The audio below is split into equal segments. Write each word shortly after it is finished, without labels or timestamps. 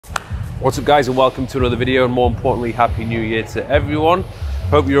What's up guys, and welcome to another video, and more importantly, Happy New Year to everyone.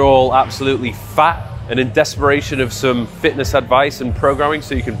 Hope you're all absolutely fat and in desperation of some fitness advice and programming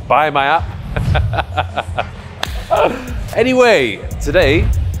so you can buy my app. Anyway, today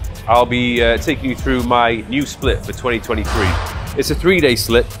I'll be taking you through my new split for 2023. It's a 3-day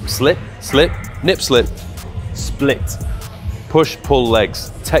nip split. Push, pull,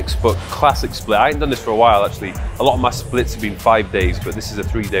 legs, textbook, classic split. I haven't done this for a while actually. A lot of my splits have been 5 days, but this is a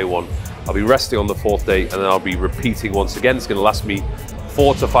 3-day one. I'll be resting on the 4th day and then I'll be repeating once again. It's gonna last me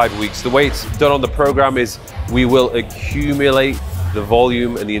 4 to 5 weeks. The way it's done on the program is we will accumulate the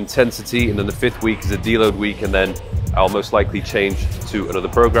volume and the intensity, and then the 5th week is a deload week, and then I'll most likely change to another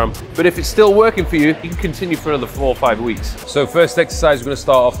program. But if it's still working for you, you can continue for another 4 or 5 weeks. So first exercise we're gonna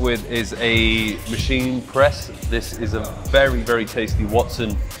start off with is a machine press. This is a very, very tasty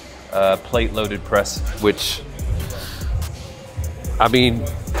Watson plate loaded press, which, I mean,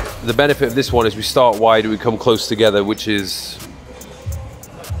 the benefit of this one is we start wide and we come close together, which is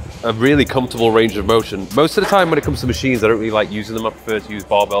a really comfortable range of motion. Most of the time when it comes to machines, I don't really like using them. I prefer to use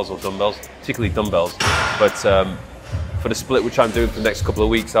barbells or dumbbells, particularly dumbbells. But for the split, which I'm doing for the next couple of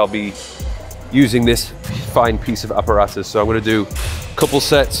weeks, I'll be using this fine piece of apparatus. So I'm gonna do a couple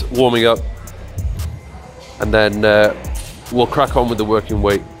sets warming up, and then we'll crack on with the working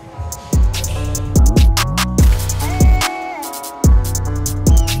weight.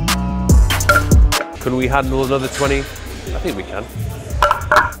 Can we handle another 20? I think we can.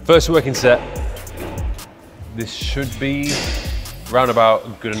 First working set. This should be round about a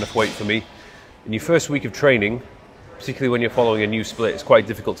good enough weight for me. In your first week of training, particularly when you're following a new split, it's quite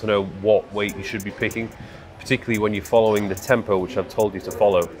difficult to know what weight you should be picking, particularly when you're following the tempo, which I've told you to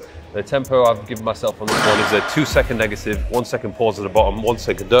follow. The tempo I've given myself on this one is a 2-second negative, 1 second pause at the bottom, 1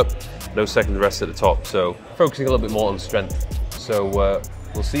 second up, no second rest at the top. So focusing a little bit more on strength. So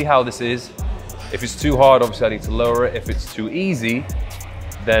we'll see how this is. If it's too hard, obviously I need to lower it. If it's too easy,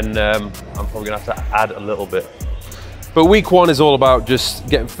 then I'm probably gonna have to add a little bit. But week 1 is all about just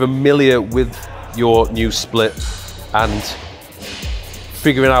getting familiar with your new split and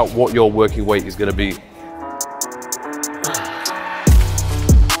figuring out what your working weight is gonna be.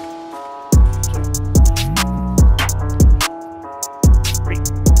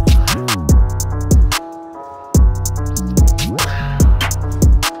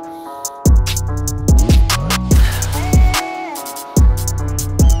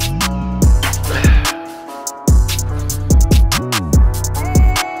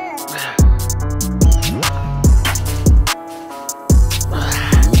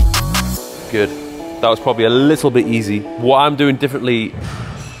 Good. That was probably a little bit easy. What I'm doing differently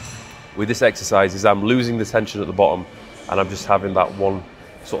with this exercise is I'm losing the tension at the bottom, and I'm just having that 1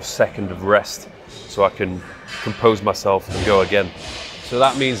 sort of second of rest so I can compose myself and go again. So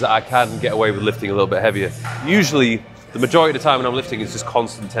that means that I can get away with lifting a little bit heavier. Usually, the majority of the time when I'm lifting, it's just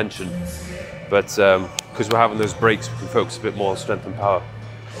constant tension. But because we're having those breaks, we can focus a bit more on strength and power.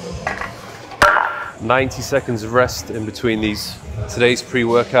 90 seconds of rest in between these. Today's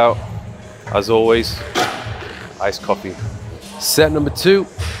pre-workout, as always, iced coffee. Set number 2.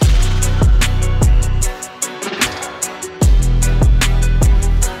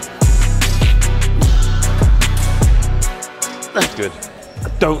 That's good. I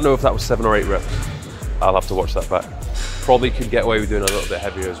don't know if that was 7 or 8 reps. I'll have to watch that back. Probably could get away with doing a little bit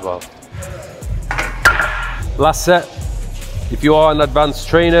heavier as well. Last set. If you are an advanced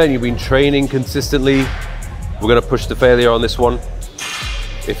trainer and you've been training consistently, we're gonna push to failure on this one.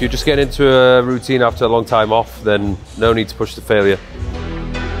 If you're just getting into a routine after a long time off, then no need to push to failure.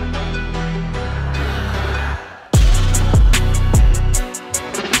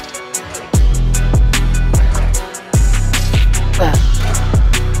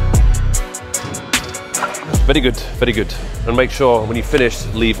 Very good, very good. And make sure when you finish,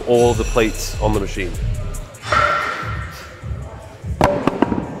 leave all the plates on the machine.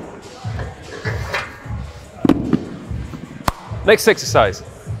 Next exercise.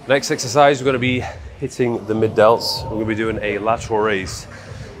 Next exercise, we're going to be hitting the mid delts. We're going to be doing a lateral raise,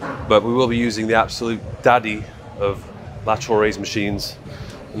 but we will be using the absolute daddy of lateral raise machines,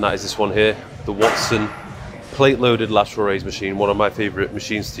 and that is this one here, the Watson plate loaded lateral raise machine, one of my favorite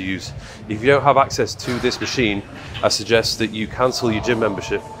machines to use. If you don't have access to this machine, I suggest that you cancel your gym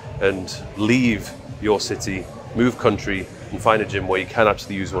membership and leave your city, move country, and find a gym where you can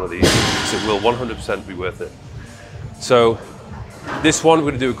actually use one of these, because it will 100% be worth it. So this one,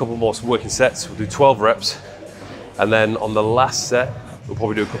 we're gonna do a couple more working sets. We'll do 12 reps. And then on the last set, we'll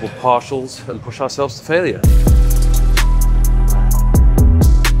probably do a couple partials and push ourselves to failure.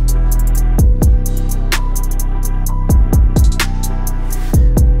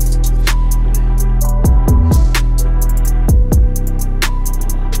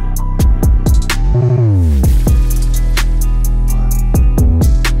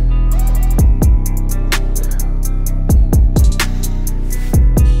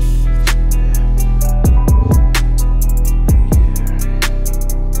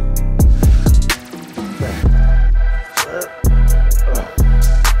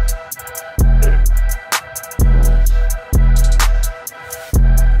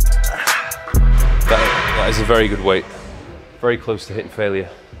 is a very good weight. Very close to hitting failure.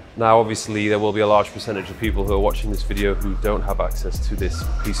 Now, obviously, there will be a large percentage of people who are watching this video who don't have access to this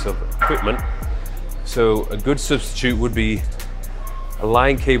piece of equipment. So a good substitute would be a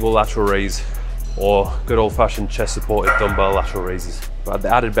line cable lateral raise or good old-fashioned chest supported dumbbell lateral raises. But the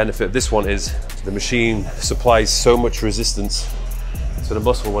added benefit of this one is the machine supplies so much resistance to the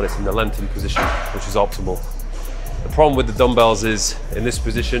muscle when it's in the lengthened position, which is optimal. The problem with the dumbbells is in this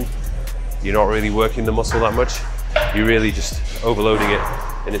position, you're not really working the muscle that much. You're really just overloading it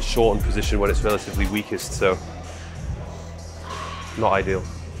in its shortened position when it's relatively weakest, so not ideal.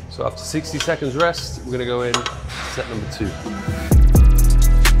 So after 60 seconds rest, we're gonna go in set number 2.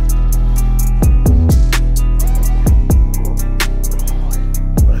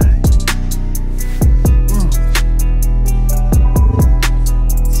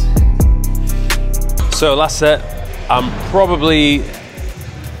 So last set, I'm probably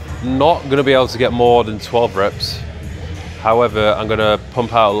not gonna be able to get more than 12 reps. However, I'm gonna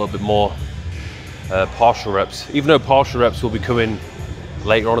pump out a little bit more partial reps, even though partial reps will be coming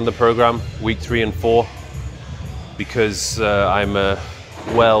later on in the program, week 3 and 4, because I'm a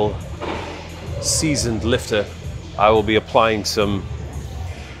well-seasoned lifter. I will be applying some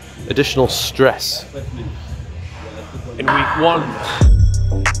additional stress in week 1.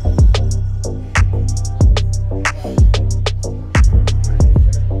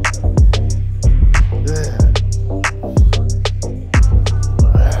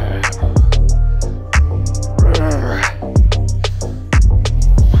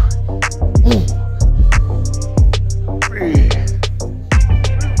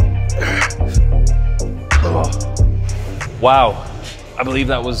 Wow, I believe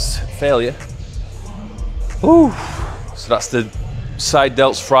that was failure. Whew. So that's the side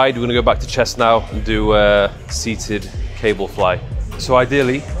delts fried. We're gonna go back to chest now and do a seated cable fly. So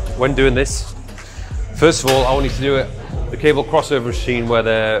ideally, when doing this, first of all, I want you to do it the cable crossover machine where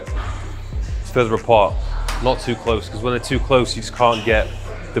they're further apart, not too close, because when they're too close, you just can't get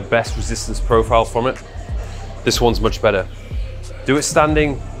the best resistance profile from it. This one's much better. Do it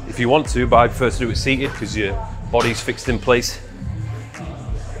standing if you want to, but I prefer to do it seated because your body's fixed in place.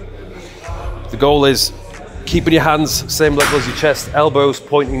 The goal is keeping your hands same level as your chest, elbows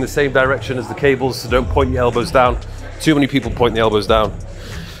pointing the same direction as the cables, so don't point your elbows down. Too many people point the elbows down.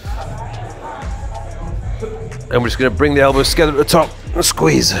 And we're just gonna bring the elbows together at the top and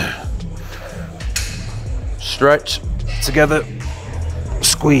squeeze. Stretch together,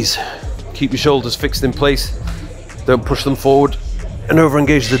 squeeze. Keep your shoulders fixed in place. Don't push them forward and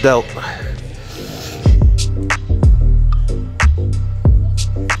over-engage the delt.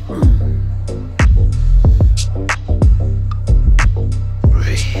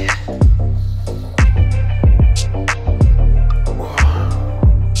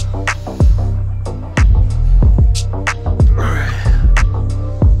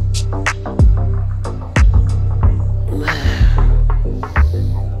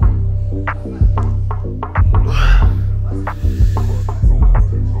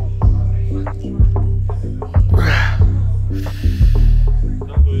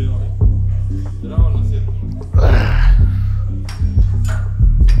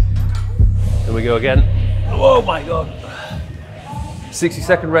 We go again. Oh my God.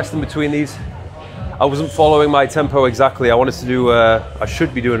 60-second rest in between these. I wasn't following my tempo exactly. I wanted to do, I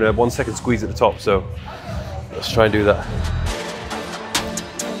should be doing a 1 second squeeze at the top, so let's try and do that.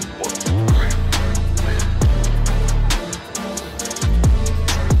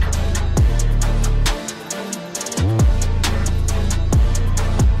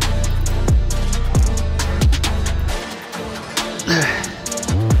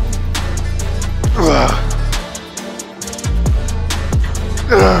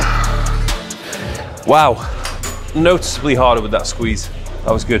 Wow, noticeably harder with that squeeze.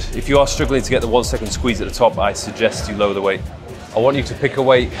 That was good. If you are struggling to get the 1 second squeeze at the top, I suggest you lower the weight. I want you to pick a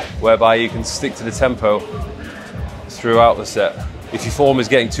weight whereby you can stick to the tempo throughout the set. If your form is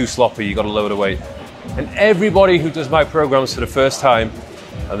getting too sloppy, you've got to lower the weight. And everybody who does my programs for the first time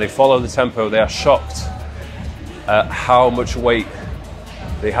and they follow the tempo, they are shocked at how much weight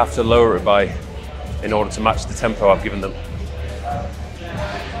they have to lower it by in order to match the tempo I've given them.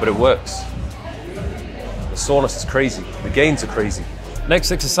 But it works. The soreness is crazy, the gains are crazy. Next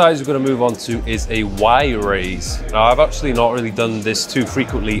exercise we're going to move on to is a Y raise. Now I've actually not really done this too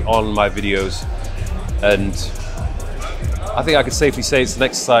frequently on my videos, and I think I could safely say it's an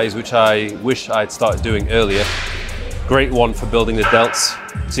exercise which I wish I'd started doing earlier. Great one for building the delts,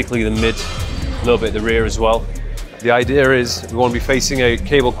 particularly the mid, a little bit of the rear as well. The idea is we want to be facing a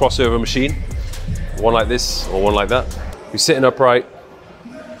cable crossover machine, one like this or one like that. We're sitting upright,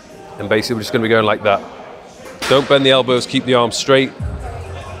 and basically we're just going to be going like that. Don't bend the elbows, keep the arms straight.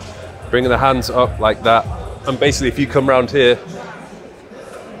 Bringing the hands up like that. And basically if you come around here,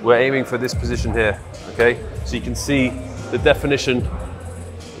 we're aiming for this position here, okay? So you can see the definition,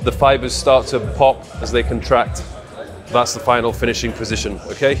 the fibers start to pop as they contract. That's the final finishing position,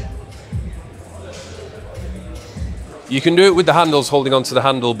 okay? You can do it with the handles, holding onto the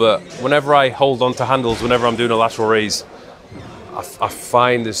handle, but whenever I hold onto handles, whenever I'm doing a lateral raise, I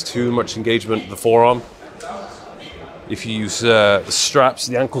find there's too much engagement of the forearm. If you use the straps,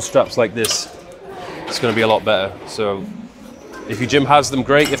 the ankle straps like this, it's going to be a lot better. So if your gym has them,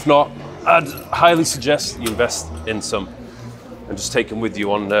 great. If not, I'd highly suggest you invest in some and just take them with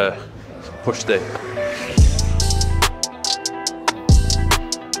you on push day.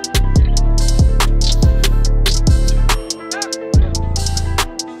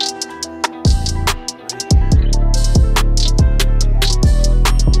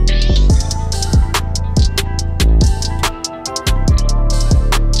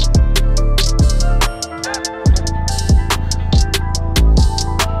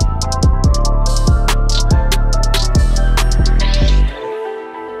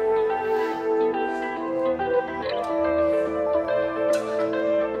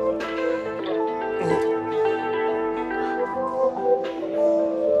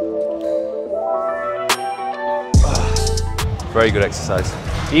 Very good exercise.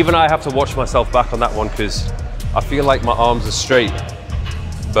 Even I have to watch myself back on that one because I feel like my arms are straight,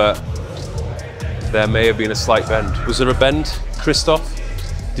 but there may have been a slight bend. Was there a bend, Christoph?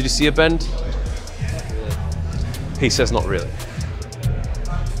 Did you see a bend? He says not really,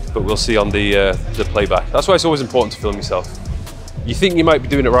 but we'll see on the playback. That's why it's always important to film yourself. You think you might be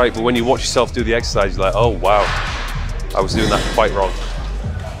doing it right, but when you watch yourself do the exercise, you're like, oh wow, I was doing that quite wrong.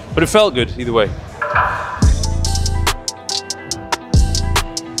 But it felt good either way.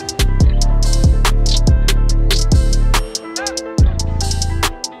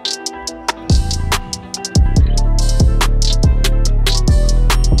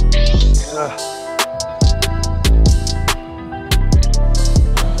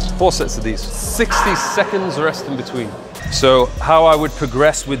 Four sets of these, 60 seconds rest in between. So how I would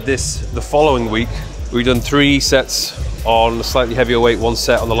progress with this the following week, we've done 3 sets on a slightly heavier weight, 1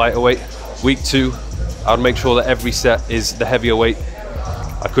 set on the lighter weight. Week 2, I would make sure that every set is the heavier weight.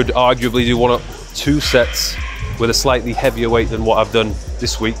 I could arguably do 1 or 2 sets with a slightly heavier weight than what I've done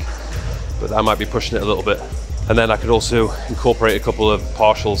this week, but I might be pushing it a little bit. And then I could also incorporate a couple of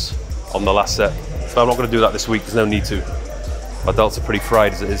partials on the last set. But I'm not going to do that this week, there's no need to. My delts are pretty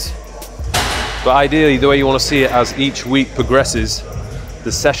fried as it is. But ideally, the way you want to see it, as each week progresses,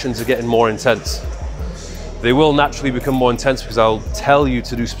 the sessions are getting more intense. They will naturally become more intense because I'll tell you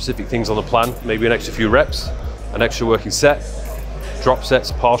to do specific things on the plan, maybe an extra few reps, an extra working set, drop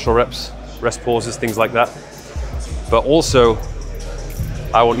sets, partial reps, rest pauses, things like that. But also,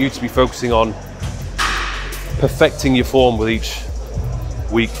 I want you to be focusing on perfecting your form with each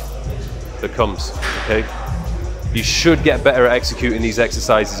week that comes, okay? You should get better at executing these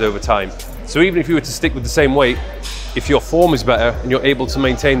exercises over time. So even if you were to stick with the same weight, if your form is better and you're able to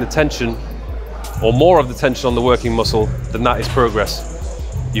maintain the tension or more of the tension on the working muscle, then that is progress.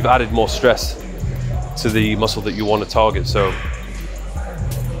 You've added more stress to the muscle that you want to target, so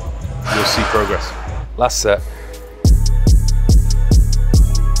you'll see progress. Last set.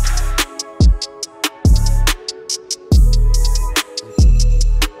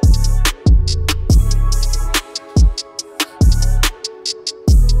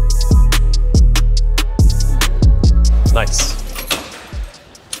 Nice.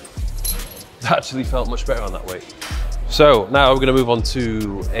 That actually felt much better on that weight. So now we're going to move on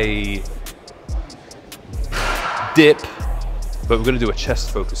to a dip, but we're going to do a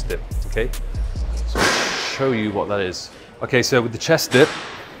chest focused dip, okay? So I'll show you what that is. Okay, so with the chest dip,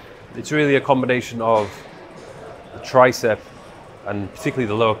 it's really a combination of the tricep and particularly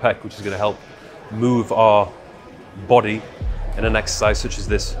the lower pec, which is going to help move our body in an exercise such as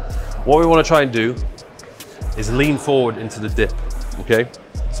this. What we want to try and do is lean forward into the dip, okay?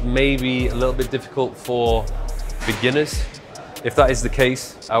 It's maybe a little bit difficult for beginners. If that is the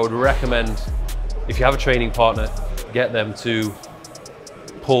case, I would recommend, if you have a training partner, get them to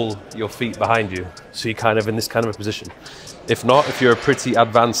pull your feet behind you, so you're kind of in this kind of a position. If not, if you're a pretty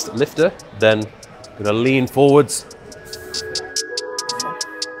advanced lifter, then you're gonna lean forwards.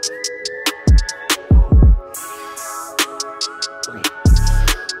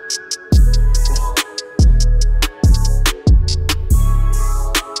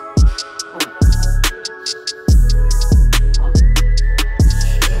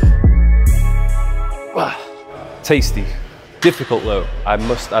 Tasty. difficult though, I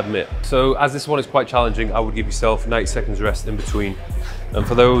must admit. So as this one is quite challenging, I would give yourself 90 seconds rest in between. And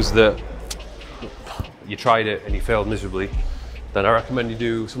for those that you tried it and you failed miserably, then I recommend you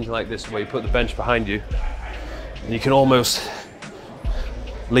do something like this, where you put the bench behind you and you can almost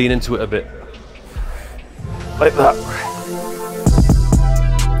lean into it a bit, like that.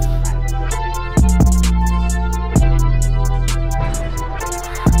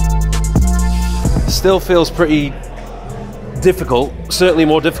 Still feels pretty difficult, certainly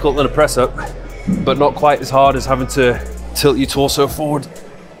more difficult than a press up, but not quite as hard as having to tilt your torso forward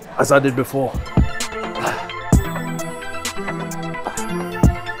as I did before.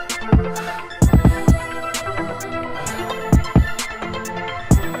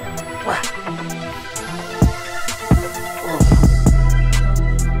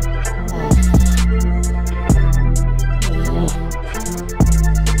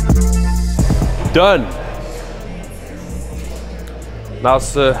 Done. Now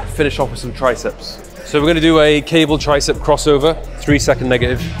let's finish off with some triceps. So we're going to do a cable tricep crossover, 3-second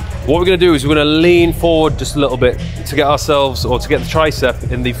negative. What we're going to do is we're going to lean forward just a little bit to get ourselves, or to get the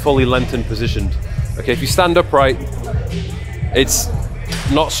tricep in the fully lengthened position. Okay, if you stand upright, it's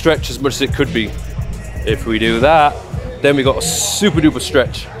not stretched as much as it could be. If we do that, then we got a super duper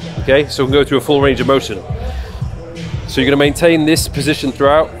stretch. Okay, so we can go through a full range of motion. So you're going to maintain this position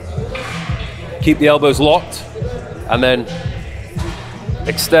throughout. Keep the elbows locked, and then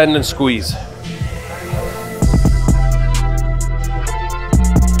extend and squeeze.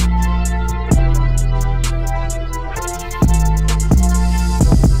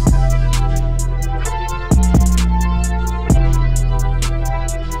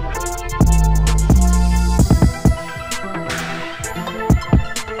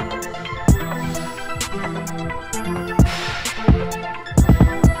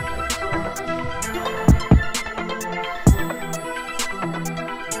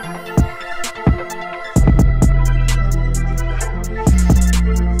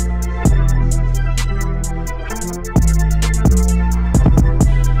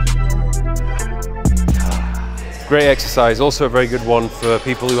 Great exercise, also a very good one for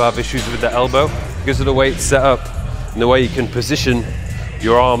people who have issues with the elbow. Because of the way it's set up and the way you can position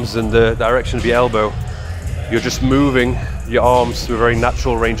your arms and the direction of your elbow, you're just moving your arms through a very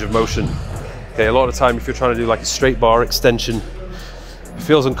natural range of motion. Okay, a lot of the time if you're trying to do like a straight bar extension, it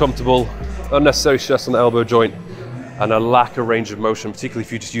feels uncomfortable, unnecessary stress on the elbow joint, and a lack of range of motion, particularly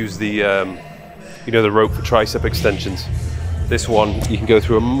if you just use the you know, the rope for tricep extensions. This one, you can go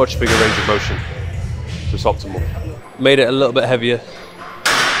through a much bigger range of motion. So it's optimal. Made it a little bit heavier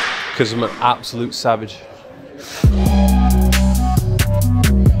because I'm an absolute savage.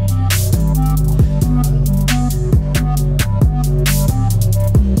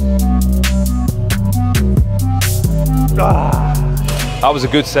 That was a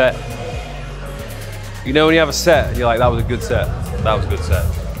good set. You know when you have a set and you're like, that was a good set. That was a good set.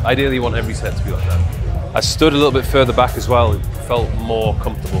 Ideally you want every set to be like that. I stood a little bit further back as well. It felt more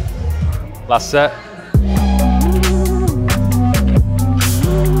comfortable. Last set.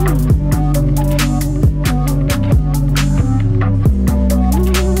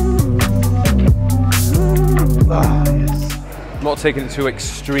 I'm not taking it to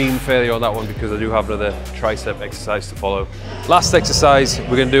extreme failure on that one because I do have another tricep exercise to follow. Last exercise,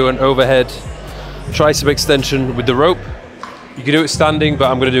 we're going to do an overhead tricep extension with the rope. You can do it standing, but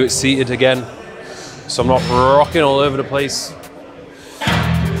I'm going to do it seated again, so I'm not rocking all over the place.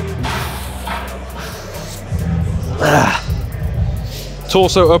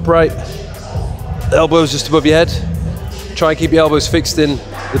 Torso upright, elbows just above your head. Try and keep your elbows fixed in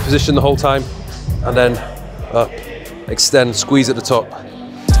the position the whole time, and then up. Extend, squeeze at the top.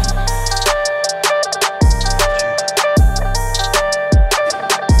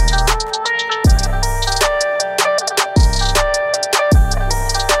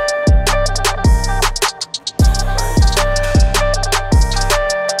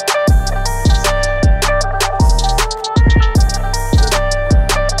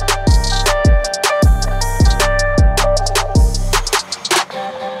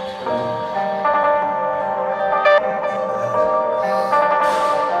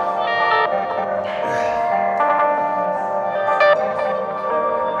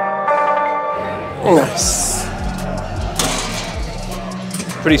 Nice.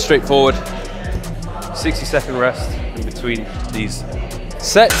 Pretty straightforward. 60-second rest in between these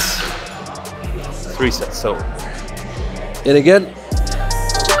sets. 3 sets, so in again.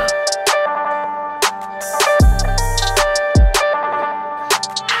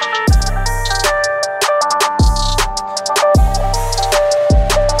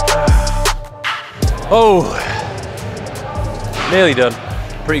 Oh, Nearly done.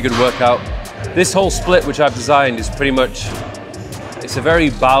 Pretty good workout. This whole split which I've designed is pretty much, it's a very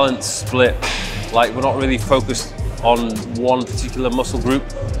balanced split. Like, we're not really focused on one particular muscle group.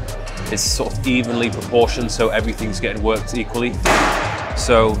 It's sort of evenly proportioned, so everything's getting worked equally.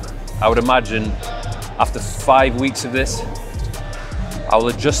 So I would imagine after 5 weeks of this, I'll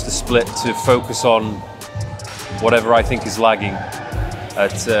adjust the split to focus on whatever I think is lagging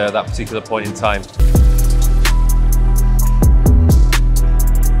at that particular point in time.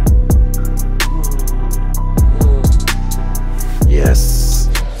 Yes,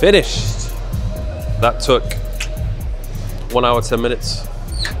 finished. That took 1 hour, 10 minutes.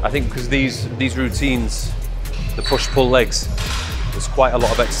 I think because these routines, the push-pull legs, there's quite a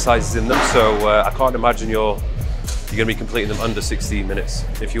lot of exercises in them, so I can't imagine you're going to be completing them under 60 minutes.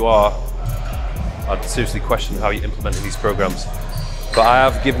 If you are, I'd seriously question how you're implementing these programs. But I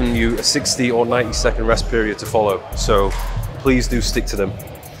have given you a 60 or 90-second rest period to follow, so please do stick to them.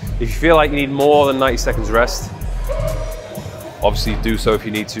 If you feel like you need more than 90 seconds rest, obviously do so if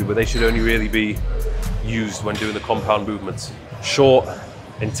you need to, but they should only really be used when doing the compound movements. Short,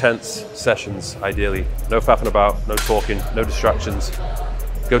 intense sessions, ideally. No faffing about, no talking, no distractions.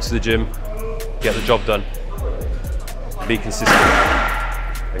 Go to the gym, get the job done, be consistent,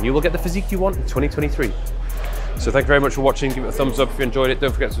 and you will get the physique you want in 2023. So thank you very much for watching. Give it a thumbs up if you enjoyed it.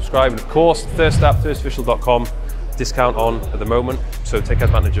 Don't forget to subscribe. And of course, Thirst app, thirstofficial.com, discount on at the moment, so take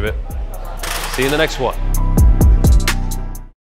advantage of it. See you in the next one.